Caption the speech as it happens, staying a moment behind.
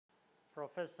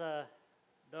Professor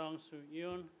Dong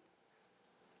Soo-yoon,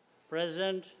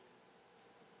 President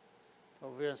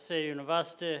of Yonsei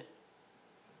University,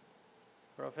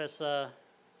 Professor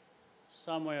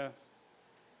Samuel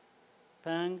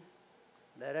Pang,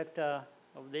 Director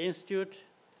of the Institute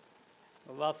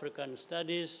of African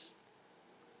Studies,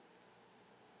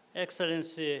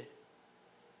 Excellency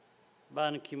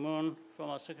Ban Ki-moon,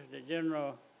 former Secretary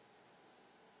General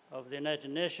of the United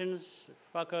Nations,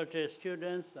 faculty,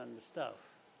 students, and staff,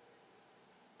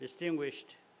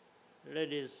 distinguished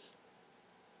ladies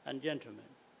and gentlemen.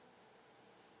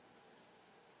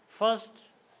 First,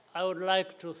 I would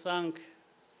like to thank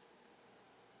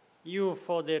you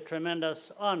for the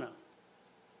tremendous honor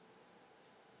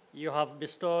you have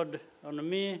bestowed on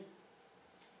me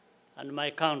and my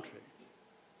country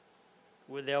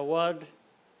with the award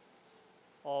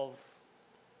of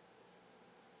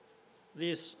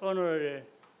this honorary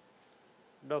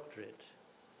doctorate.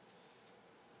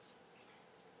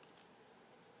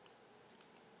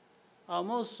 I'm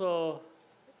also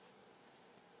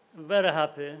very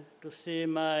happy to see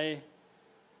my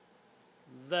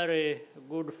very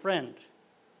good friend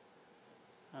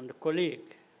and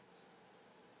colleague,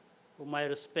 whom I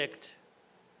respect,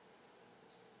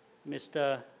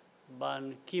 Mr.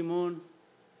 Ban Ki-moon,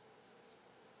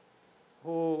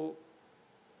 who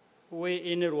we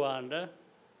in Rwanda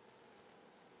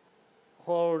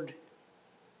hold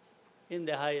in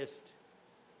the highest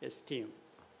esteem.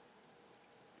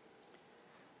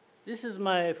 This is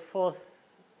my fourth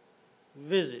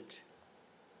visit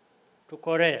to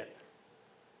Korea,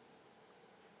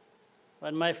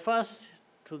 but my first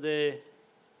to the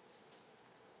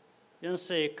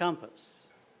Yonsei campus.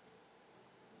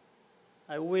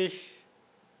 I wish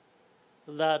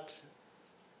that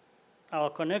our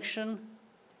connection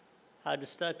had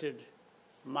started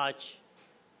much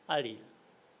earlier.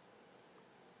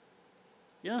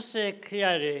 Yonsei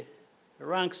clearly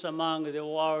ranks among the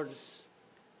world's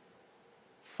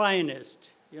finest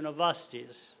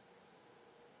universities,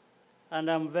 and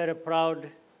I'm very proud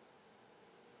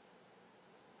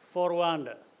for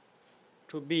Rwanda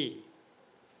to be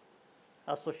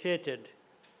associated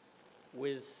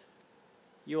with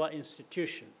your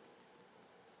institution.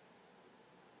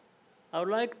 I would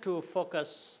like to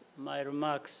focus my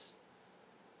remarks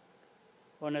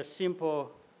on a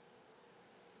simple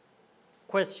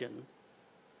question,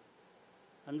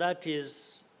 and that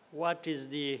is, what is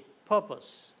the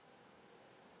purpose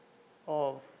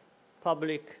of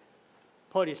public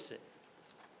policy?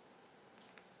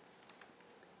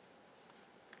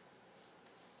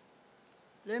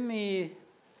 Let me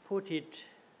put it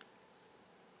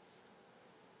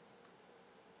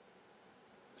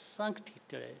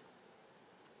succinctly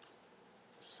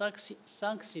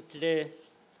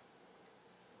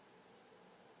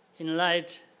in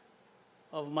light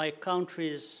of my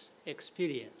country's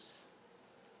experience.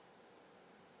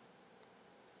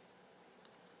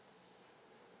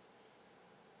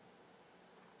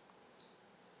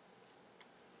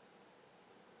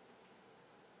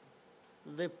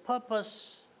 The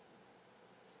purpose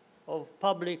of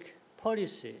public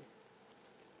policy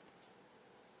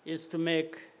is to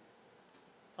make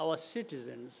our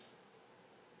citizens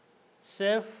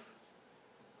safe,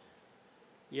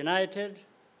 united,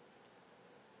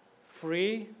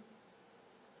 free,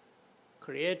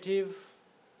 creative,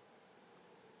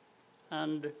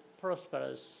 and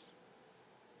prosperous,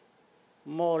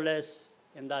 more or less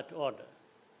in that order.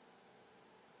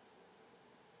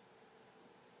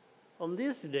 On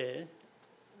this day,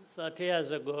 30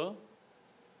 years ago,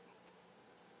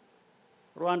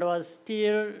 Rwanda was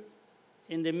still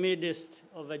in the midst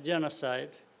of a genocide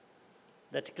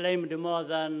that claimed more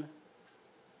than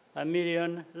 1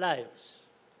 million lives.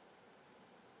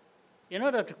 In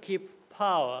order to keep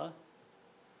power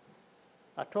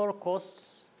at all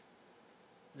costs,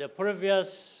 the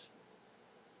previous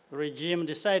regime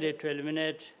decided to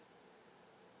eliminate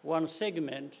one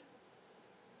segment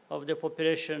of the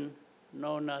population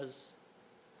known as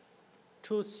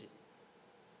Tutsi.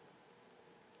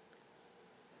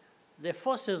 The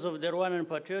forces of the Rwandan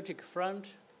Patriotic Front,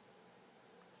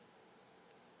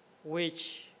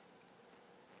 which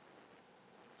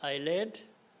I led,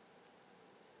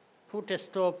 put a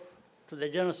stop to the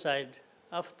genocide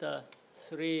after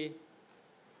 3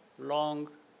 long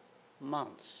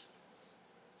months.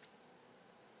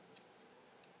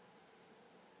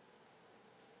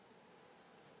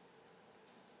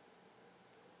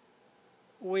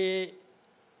 We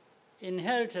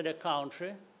inherited a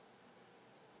country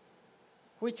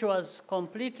which was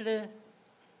completely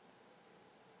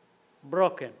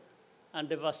broken and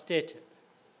devastated,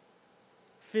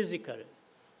 physically,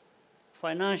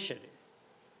 financially,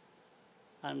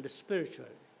 and spiritually.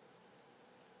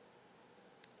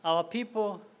 Our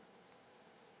people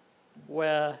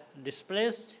were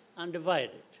displaced and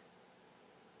divided.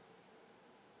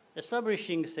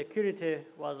 Establishing security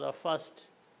was our first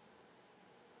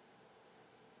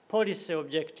policy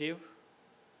objective.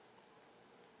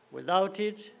 Without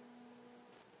it,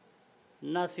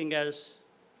 nothing else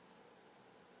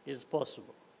is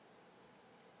possible.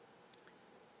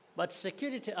 But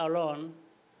security alone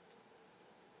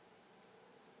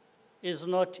is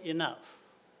not enough.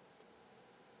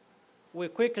 We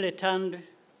quickly turned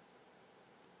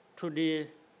to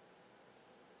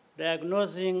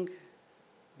diagnosing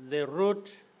the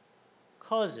root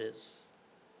causes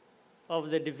of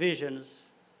the divisions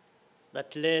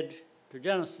that led to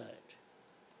genocide.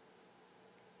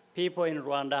 People in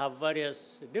Rwanda have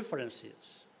various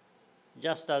differences,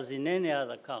 just as in any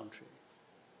other country.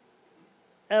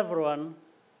 Everyone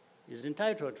is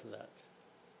entitled to that.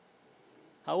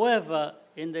 However,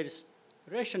 in the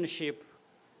relationship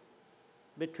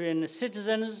between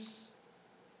citizens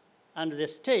and the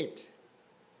state,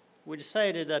 we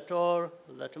decided that all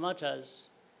that matters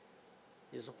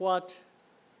is what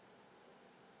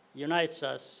unites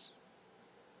us,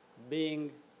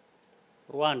 being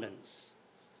Rwandans.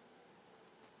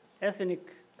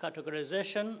 Ethnic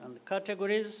categorization and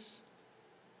categories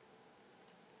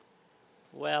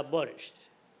were abolished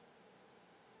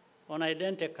on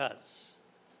identity cards,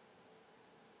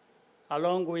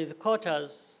 along with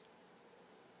quotas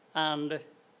and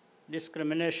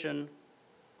discrimination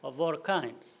of all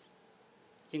kinds,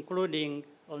 including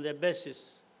on the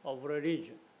basis of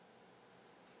religion.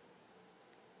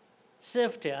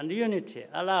 Safety and unity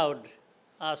allowed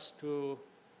us to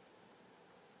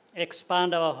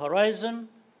expand our horizon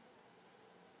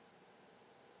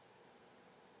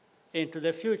into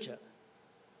the future.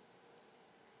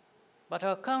 But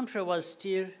our country was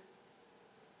still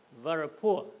very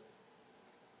poor.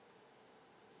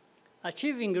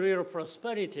 Achieving real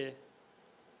prosperity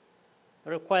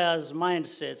requires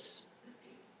mindsets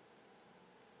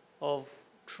of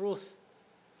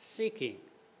truth-seeking,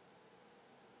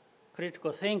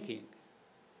 critical thinking,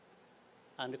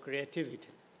 and creativity.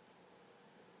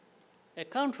 A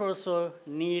country also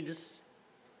needs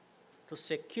to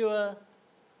secure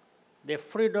the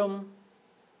freedom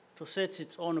to set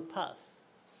its own path,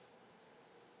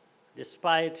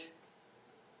 despite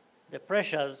the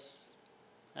pressures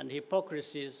and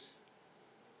hypocrisies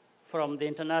from the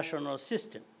international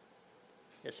system,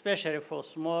 especially for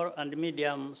small and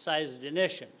medium-sized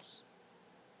nations.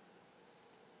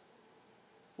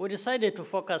 We decided to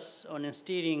focus on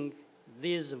instilling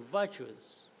these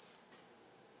virtues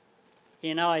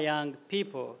in our young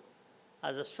people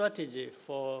as a strategy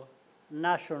for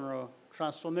national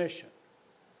transformation.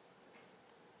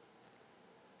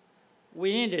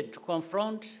 We needed to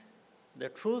confront the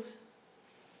truth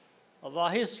of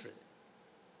our history,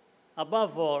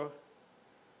 above all,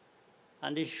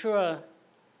 and ensure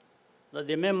that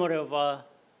the memory of our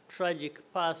tragic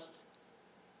past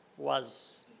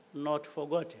was not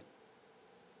forgotten.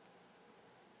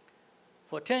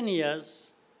 For 10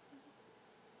 years,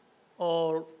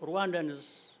 all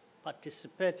Rwandans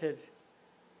participated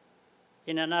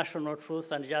in a national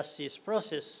truth and justice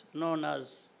process known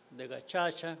as the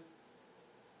Gacaca,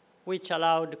 which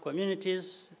allowed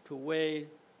communities to weigh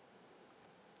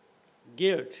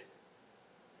guilt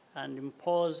and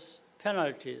impose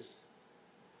penalties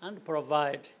and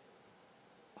provide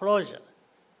closure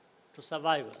to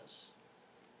survivors.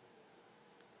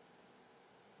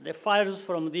 The files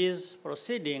from these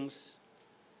proceedings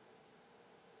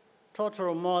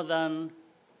total more than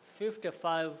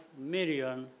 55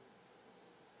 million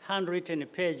handwritten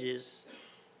pages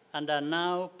and are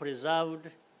now preserved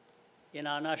in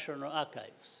our national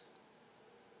archives.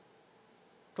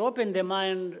 To open the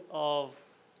mind of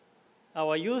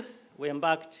our youth, we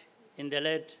embarked in the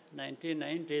late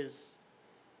 1990s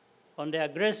on the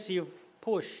aggressive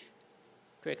push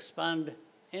to expand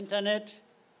internet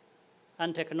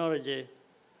and technology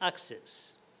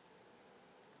access.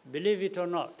 Believe it or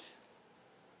not,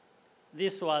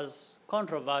 this was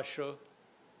controversial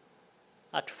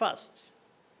at first.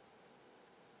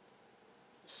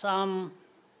 Some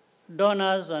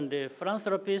donors and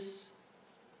philanthropists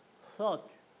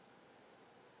thought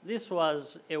this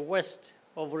was a waste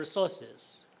of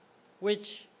resources,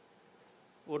 which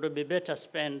would be better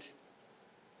spent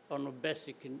on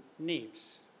basic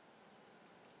needs.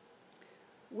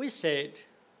 We said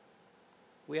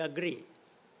we agree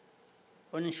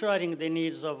on ensuring the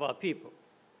needs of our people.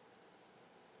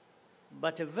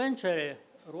 But eventually,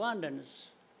 Rwandans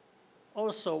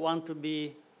also want to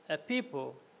be a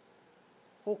people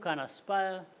who can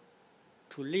aspire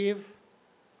to live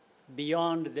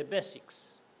beyond the basics.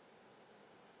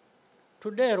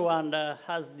 Today, Rwanda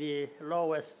has the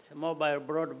lowest mobile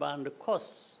broadband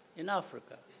costs in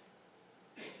Africa.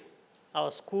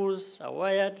 Our schools are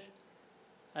wired,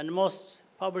 and most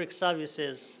public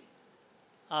services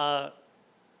are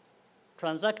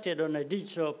transacted on a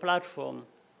digital platform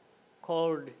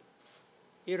called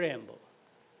IJAMBO,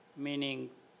 meaning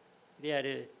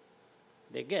really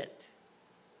they get.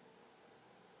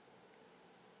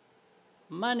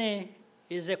 Money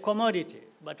is a commodity,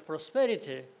 but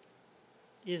prosperity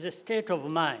is a state of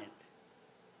mind.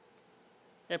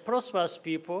 A prosperous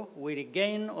people will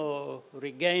gain or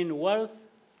regain wealth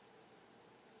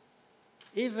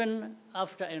even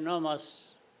after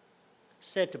enormous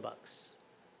setbacks.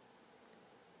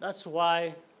 That's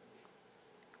why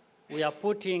we are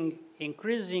putting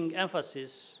increasing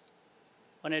emphasis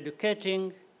on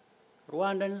educating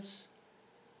Rwandans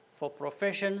for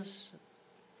professions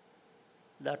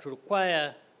that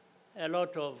require a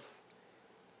lot of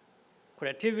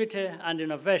creativity and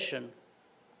innovation,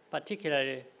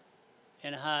 particularly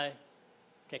in high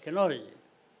technology.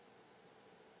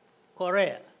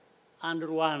 Korea and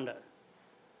Rwanda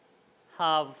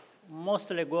have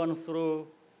mostly gone through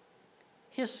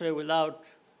history without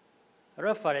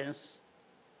reference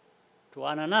to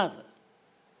one another.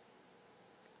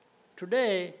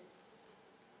 Today,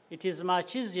 it is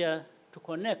much easier to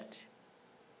connect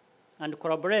and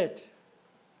collaborate,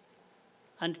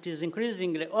 and it is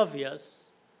increasingly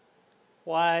obvious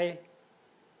why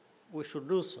we should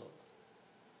do so.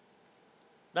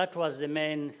 That was the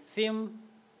main theme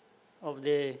of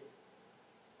the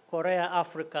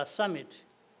Korea-Africa Summit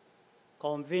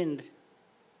convened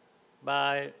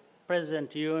by President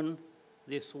Yoon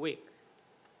this week.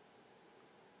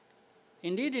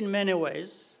 Indeed, in many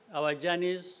ways, our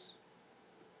journeys,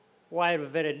 while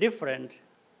very different,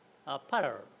 are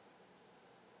parallel.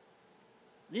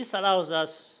 This allows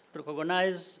us to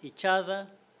recognize each other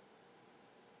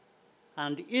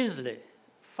and easily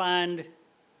find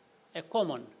a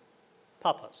common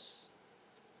purpose.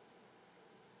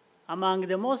 Among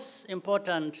the most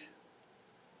important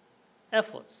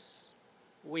efforts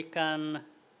we can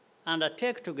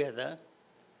undertake together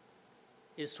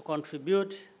is to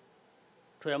contribute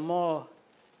to a more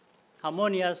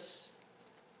harmonious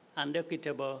and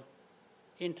equitable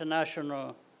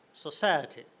international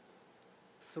society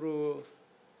through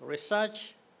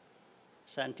research,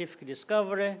 scientific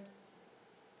discovery,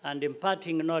 and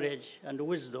imparting knowledge and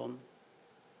wisdom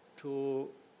to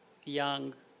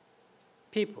young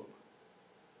people.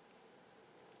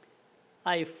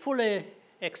 I fully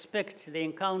expect the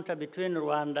encounter between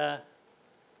Rwanda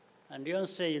and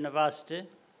Yonsei University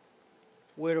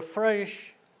will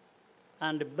flourish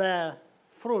and bear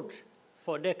fruit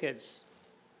for decades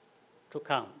to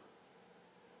come.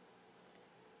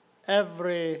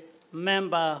 Every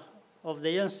member of the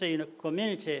Yonsei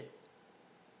community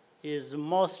is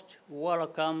most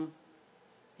welcome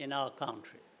in our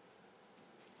country.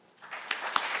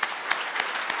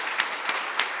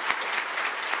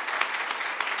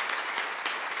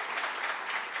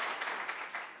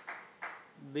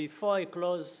 Before I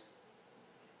close,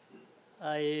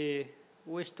 I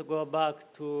wish to go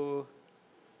back to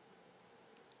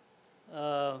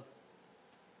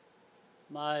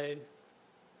my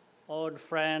old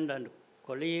friend and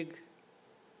colleague,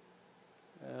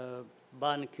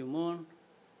 Ban Ki-moon,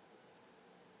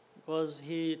 because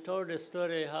he told a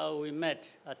story how we met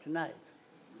at night.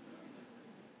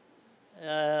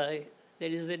 There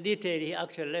is a detail he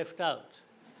actually left out.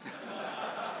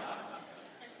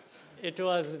 It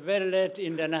was very late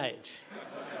in the night.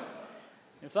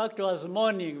 In fact, it was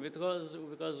morning because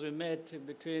we met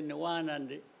between 1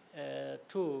 and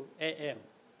 2 a.m.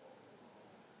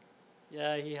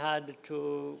 Yeah, he had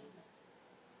to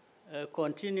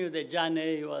continue the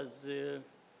journey. He was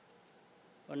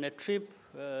on a trip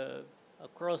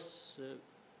across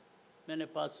many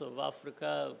parts of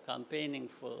Africa, campaigning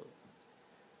for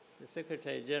the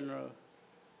Secretary General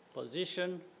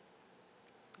position.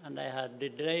 And I had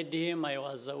delayed him. I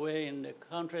was away in the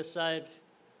countryside.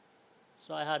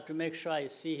 So I had to make sure I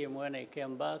see him when I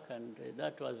came back, and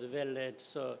that was very late.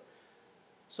 So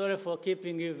sorry for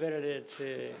keeping you very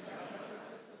late.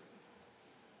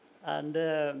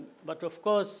 But of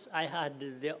course, I had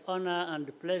the honor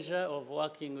and pleasure of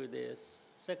working with the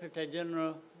Secretary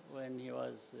General when he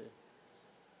was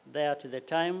there at the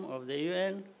time of the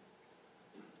UN.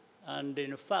 And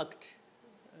in fact,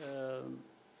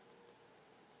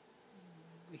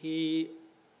 he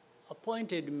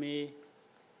appointed me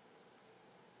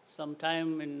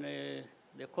sometime in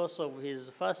the course of his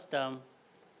first term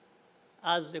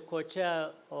as the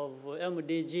co-chair of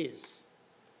MDGs,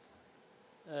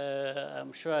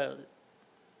 I'm sure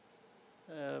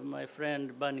my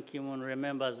friend Ban Ki-moon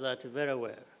remembers that very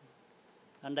well.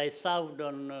 And I served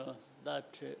on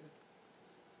that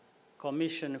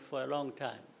commission for a long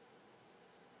time.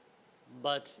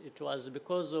 But it was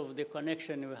because of the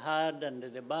connection we had and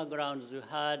the backgrounds we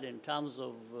had in terms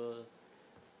of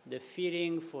the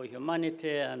feeling for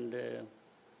humanity and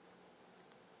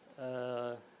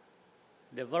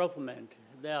development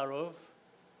thereof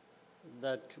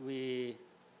that we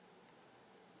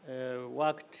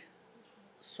worked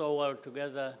so well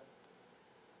together.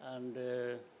 And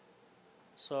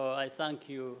so I thank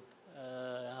you.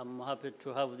 I'm happy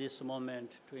to have this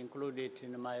moment to include it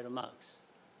in my remarks.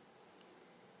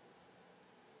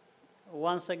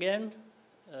 Once again,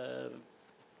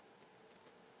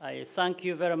 I thank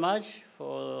you very much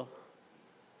for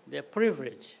the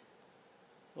privilege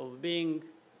of being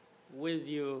with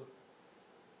you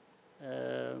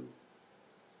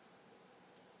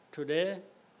today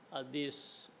at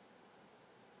this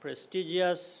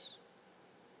prestigious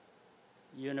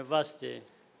university,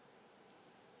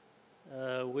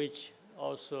 which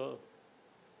also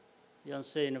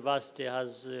Yonsei University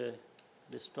has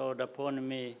bestowed upon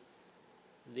me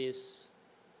this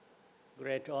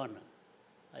great honor.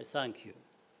 I thank you.